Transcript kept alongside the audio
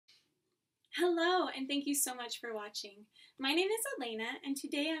Hello, and thank you so much for watching. My name is Elena, and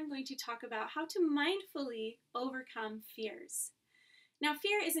today I'm going to talk about how to mindfully overcome fears. Now,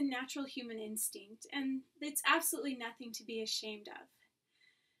 fear is a natural human instinct, and it's absolutely nothing to be ashamed of.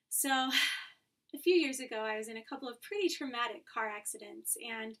 So, a few years ago, I was in a couple of pretty traumatic car accidents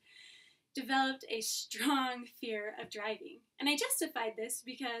and developed a strong fear of driving. And I justified this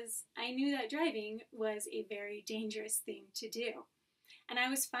because I knew that driving was a very dangerous thing to do. And I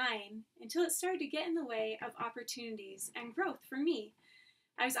was fine until it started to get in the way of opportunities and growth for me.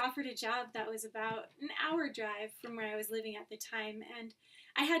 I was offered a job that was about an hour drive from where I was living at the time, and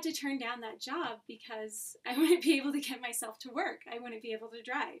I had to turn down that job because I wouldn't be able to get myself to work. I wouldn't be able to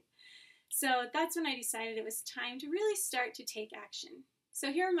drive. So that's when I decided it was time to really start to take action.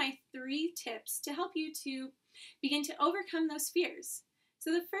 So here are my 3 tips to help you to begin to overcome those fears.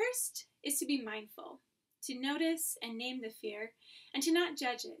 So the first is to be mindful, to notice and name the fear, and to not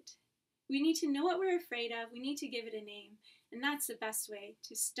judge it. We need to know what we're afraid of, we need to give it a name, and that's the best way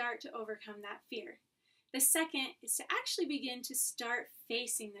to start to overcome that fear. The second is to actually begin to start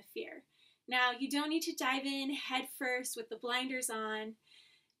facing the fear. Now, you don't need to dive in head first with the blinders on.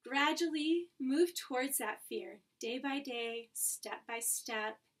 Gradually move towards that fear, day by day, step by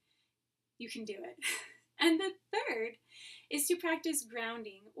step. You can do it. And the third is to practice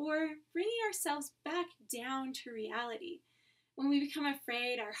grounding, or bringing ourselves back down to reality. When we become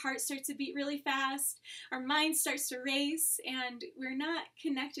afraid, our heart starts to beat really fast, our mind starts to race, and we're not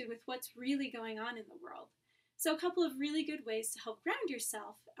connected with what's really going on in the world. So a couple of really good ways to help ground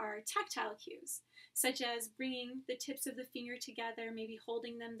yourself are tactile cues, such as bringing the tips of the finger together, maybe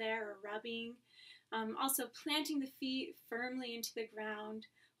holding them there or rubbing. Also planting the feet firmly into the ground,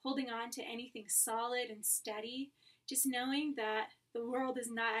 holding on to anything solid and steady, just knowing that the world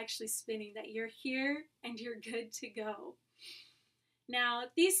is not actually spinning, that you're here and you're good to go. Now,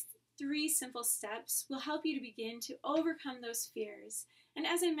 these 3 simple steps will help you to begin to overcome those fears. And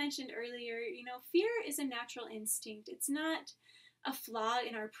as I mentioned earlier, fear is a natural instinct. It's not a flaw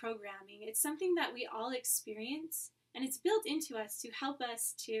in our programming. It's something that we all experience, and it's built into us to help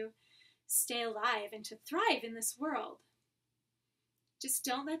us to stay alive and to thrive in this world. Just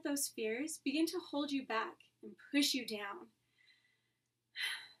don't let those fears begin to hold you back and push you down.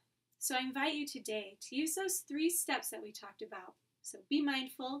 So I invite you today to use those 3 steps that we talked about. So be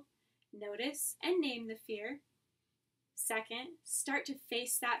mindful, notice and name the fear. Second, start to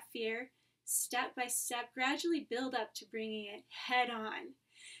face that fear step by step, gradually build up to bringing it head on.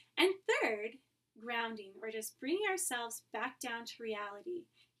 And third, grounding, or just bringing ourselves back down to reality.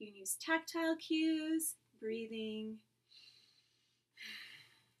 You can use tactile cues, breathing,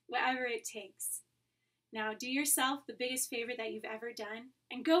 whatever it takes. Now, do yourself the biggest favor that you've ever done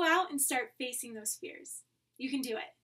and go out and start facing those fears. You can do it.